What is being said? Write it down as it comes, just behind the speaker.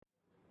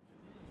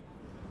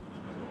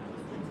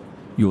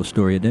Your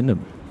Story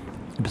Addendum,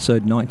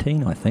 episode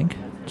 19, I think.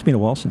 It's been a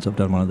while since I've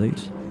done one of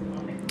these.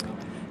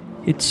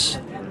 It's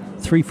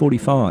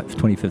 3:45,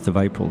 25th of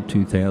April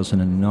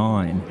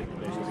 2009.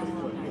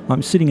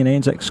 I'm sitting in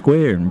Anzac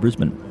Square in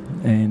Brisbane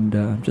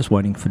and just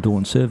waiting for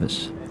dawn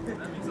service.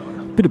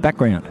 Bit of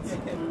background.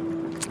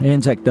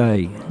 Anzac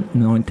Day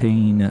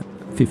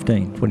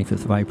 1915,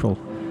 25th of April.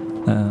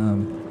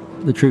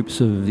 The troops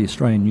of the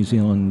Australian New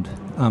Zealand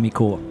Army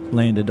Corps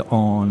landed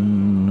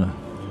on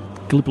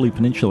Gallipoli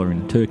Peninsula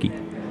in Turkey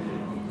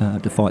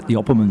to fight the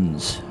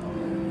Ottomans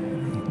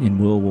in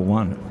World War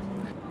I.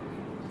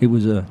 It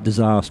was a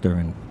disaster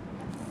and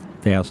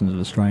thousands of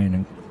Australian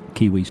and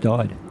Kiwis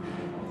died.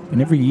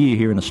 And every year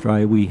here in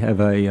Australia we have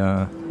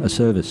a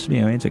service.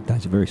 Anzac Day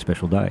is a very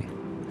special day.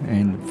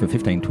 And for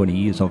 15, 20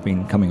 years I've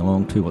been coming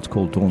along to what's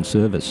called dawn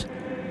service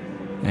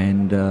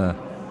and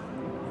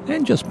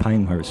just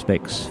paying my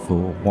respects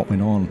for what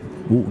went on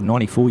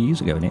 94 years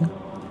ago now.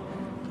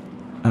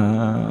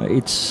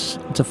 It's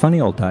a funny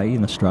old day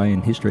in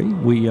Australian history.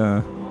 We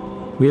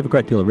have a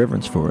great deal of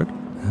reverence for it,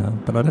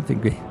 but I don't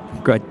think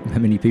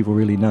many people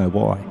really know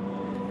why.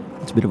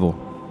 It's a bit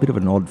of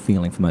an odd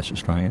feeling for most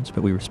Australians,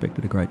 but we respect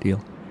it a great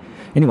deal.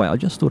 Anyway, I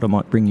just thought I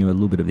might bring you a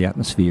little bit of the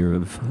atmosphere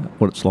of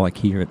what it's like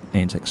here at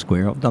Anzac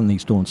Square. I've done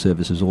these dawn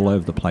services all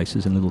over the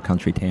places in little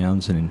country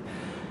towns and in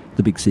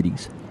the big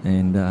cities,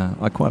 and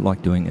I quite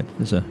like doing it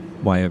as a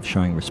way of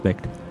showing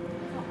respect.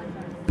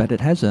 But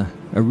it has a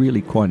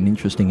really quite an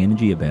interesting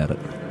energy about it.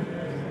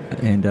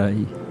 And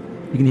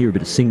you can hear a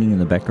bit of singing in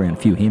the background, a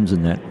few hymns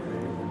and that.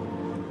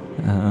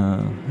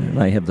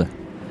 They have the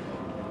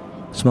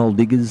small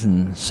diggers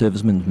and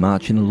servicemen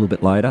march in a little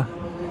bit later.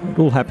 It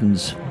all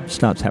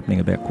starts happening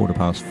about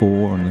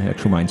 4:15, and the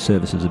actual main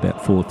service is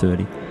about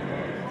 4:30.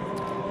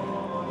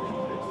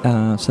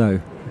 So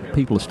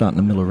people are starting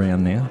to mill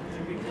around now.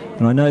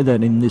 And I know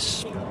that in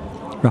this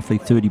roughly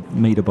 30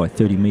 metre by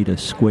 30 metre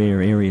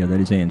square area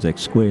that is Anzac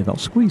Square, they'll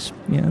squeeze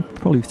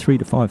probably 3,000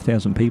 to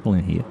 5,000 people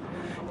in here.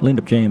 It'll end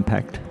up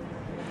jam-packed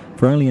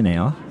for only an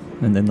hour,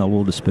 and then they'll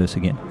all disperse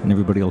again, and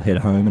everybody will head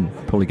home and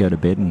probably go to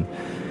bed and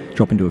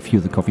drop into a few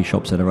of the coffee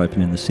shops that are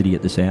open in the city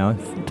at this hour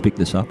to pick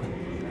this up,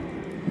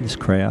 this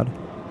crowd.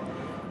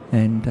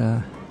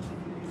 And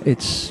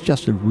it's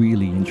just a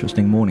really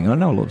interesting morning. I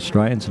know a lot of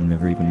Australians have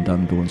never even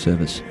done dawn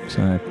service,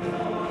 so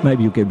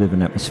maybe you'll get a bit of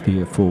an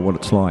atmosphere for what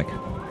it's like.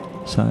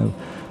 So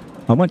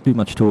I won't do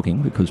much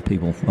talking because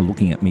people are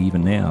looking at me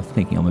even now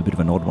thinking I'm a bit of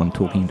an odd one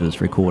talking into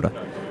this recorder.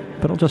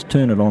 But I'll just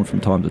turn it on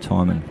from time to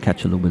time and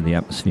catch a little bit of the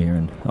atmosphere,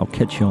 and I'll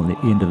catch you on the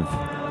end of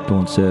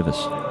dawn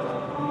service.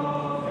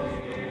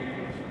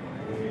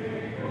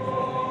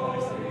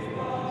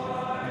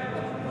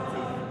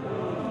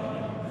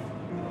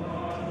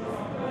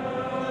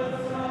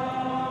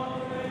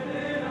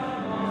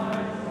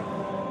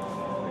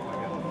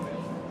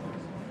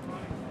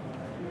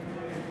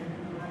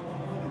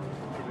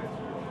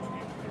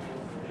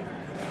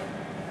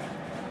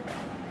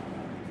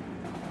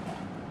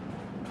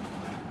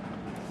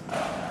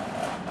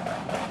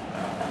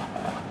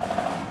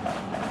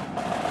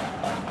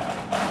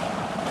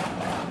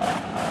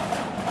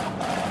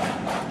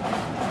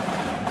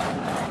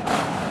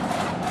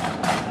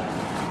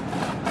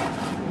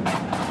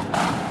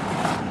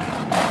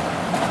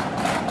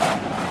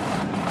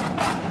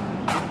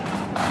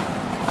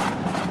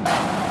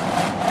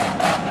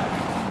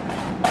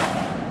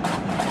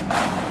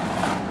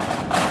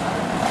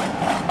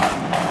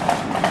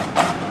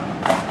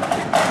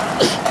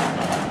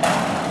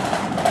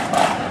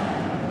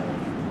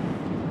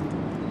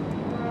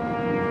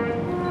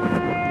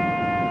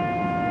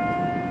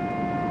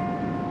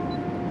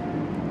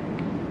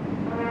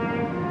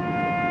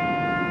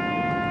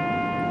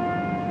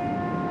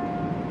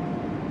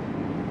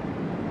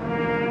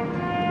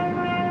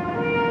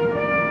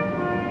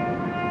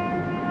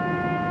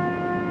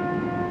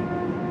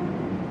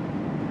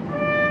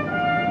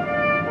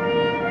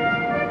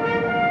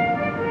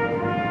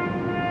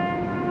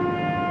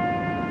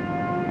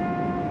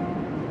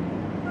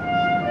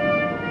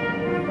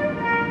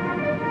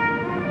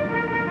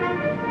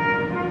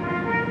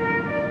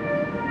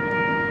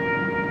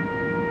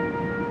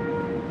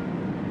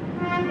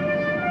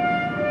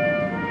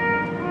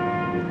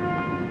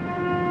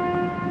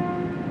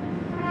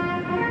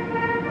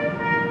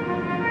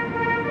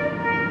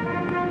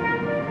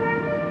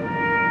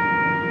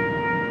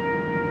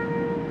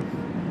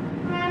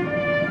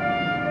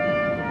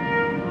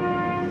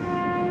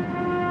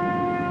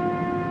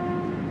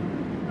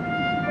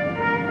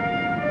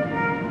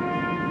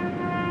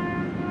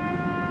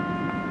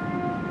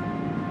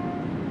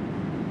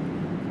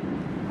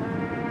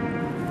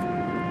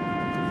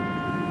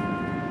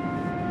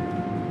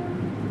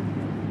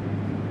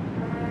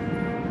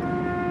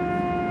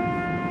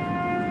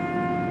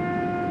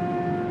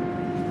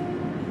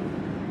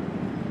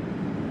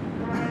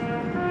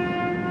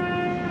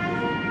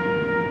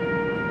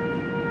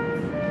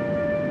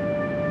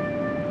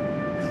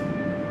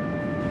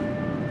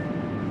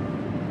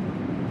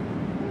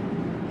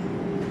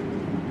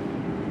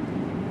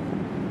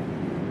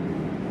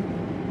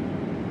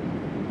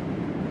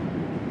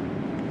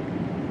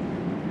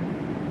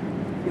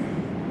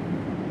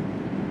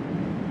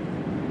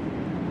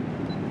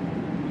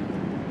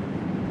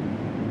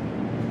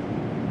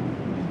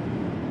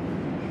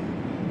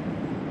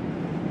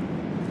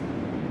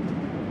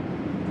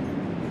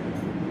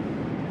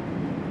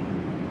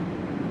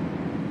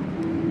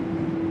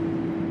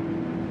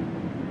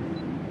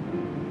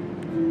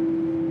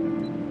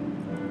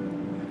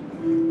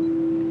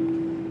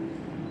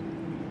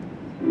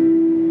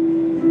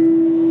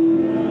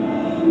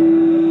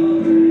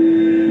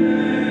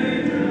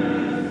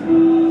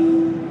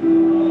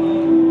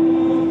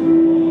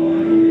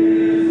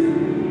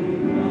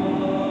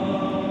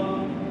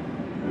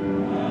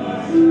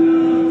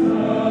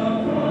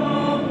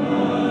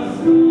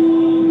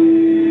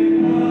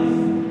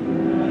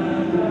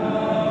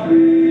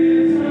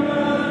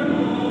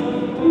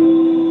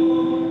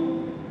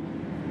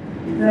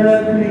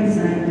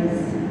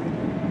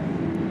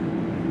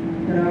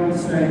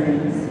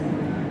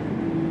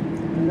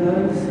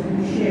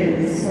 who share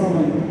this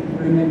solemn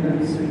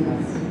remembrance with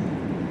us.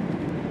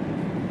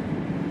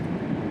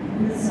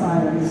 In the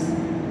silence,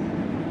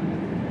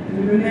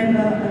 we remember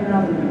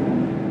another dawn,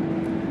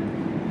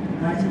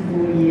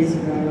 94 years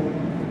ago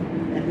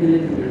at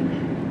Gallipoli,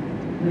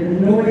 where the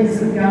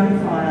noise of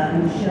gunfire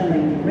and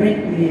shelling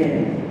rent the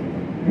air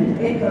and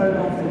echoed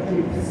off the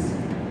cliffs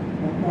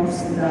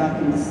across the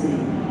darkened sea.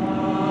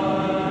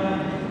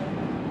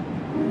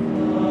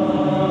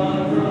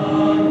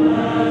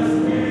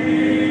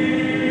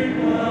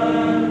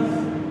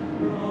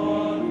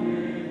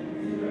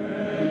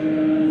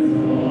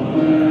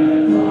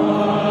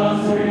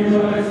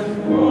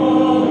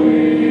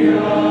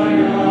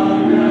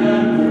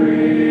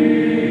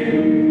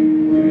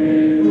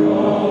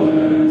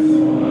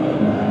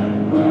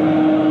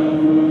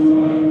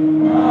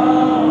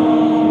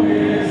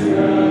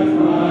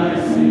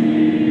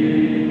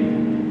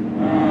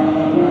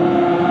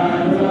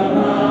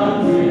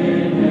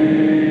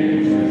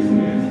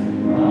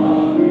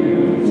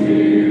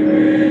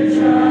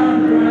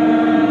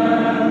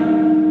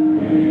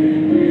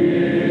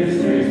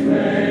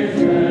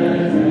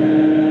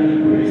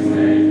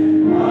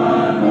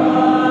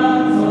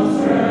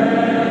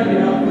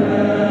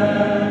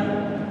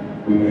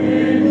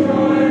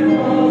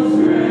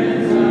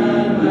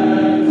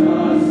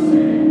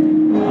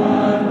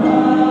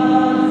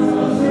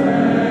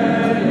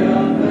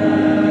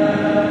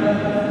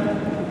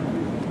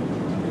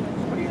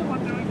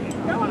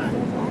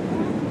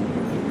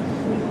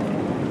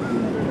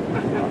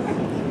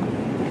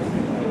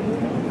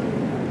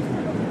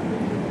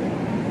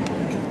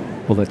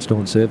 Well, that's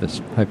dawn service.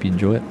 Hope you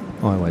enjoy it.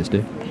 I always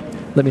do.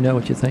 Let me know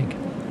what you think.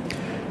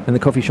 And the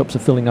coffee shops are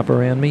filling up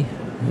around me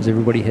as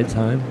everybody heads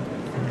home.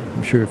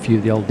 I'm sure a few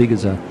of the old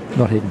diggers are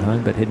not heading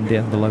home, but heading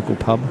down to the local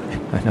pub.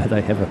 I know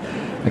they have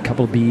a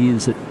couple of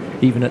beers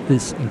even at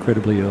this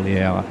incredibly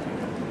early hour.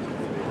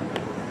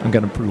 I'm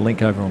going to put a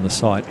link over on the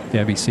site. The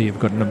ABC have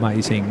got an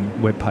amazing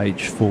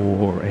webpage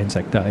for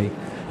Anzac Day,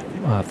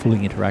 fully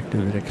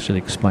interactive. It actually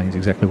explains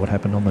exactly what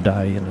happened on the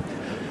day, and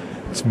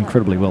it's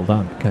incredibly well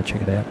done. Go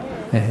check it out.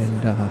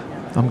 And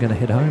I'm going to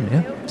head home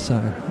now, so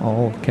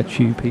I'll catch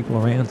you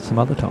people around some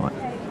other time.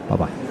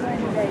 Bye-bye.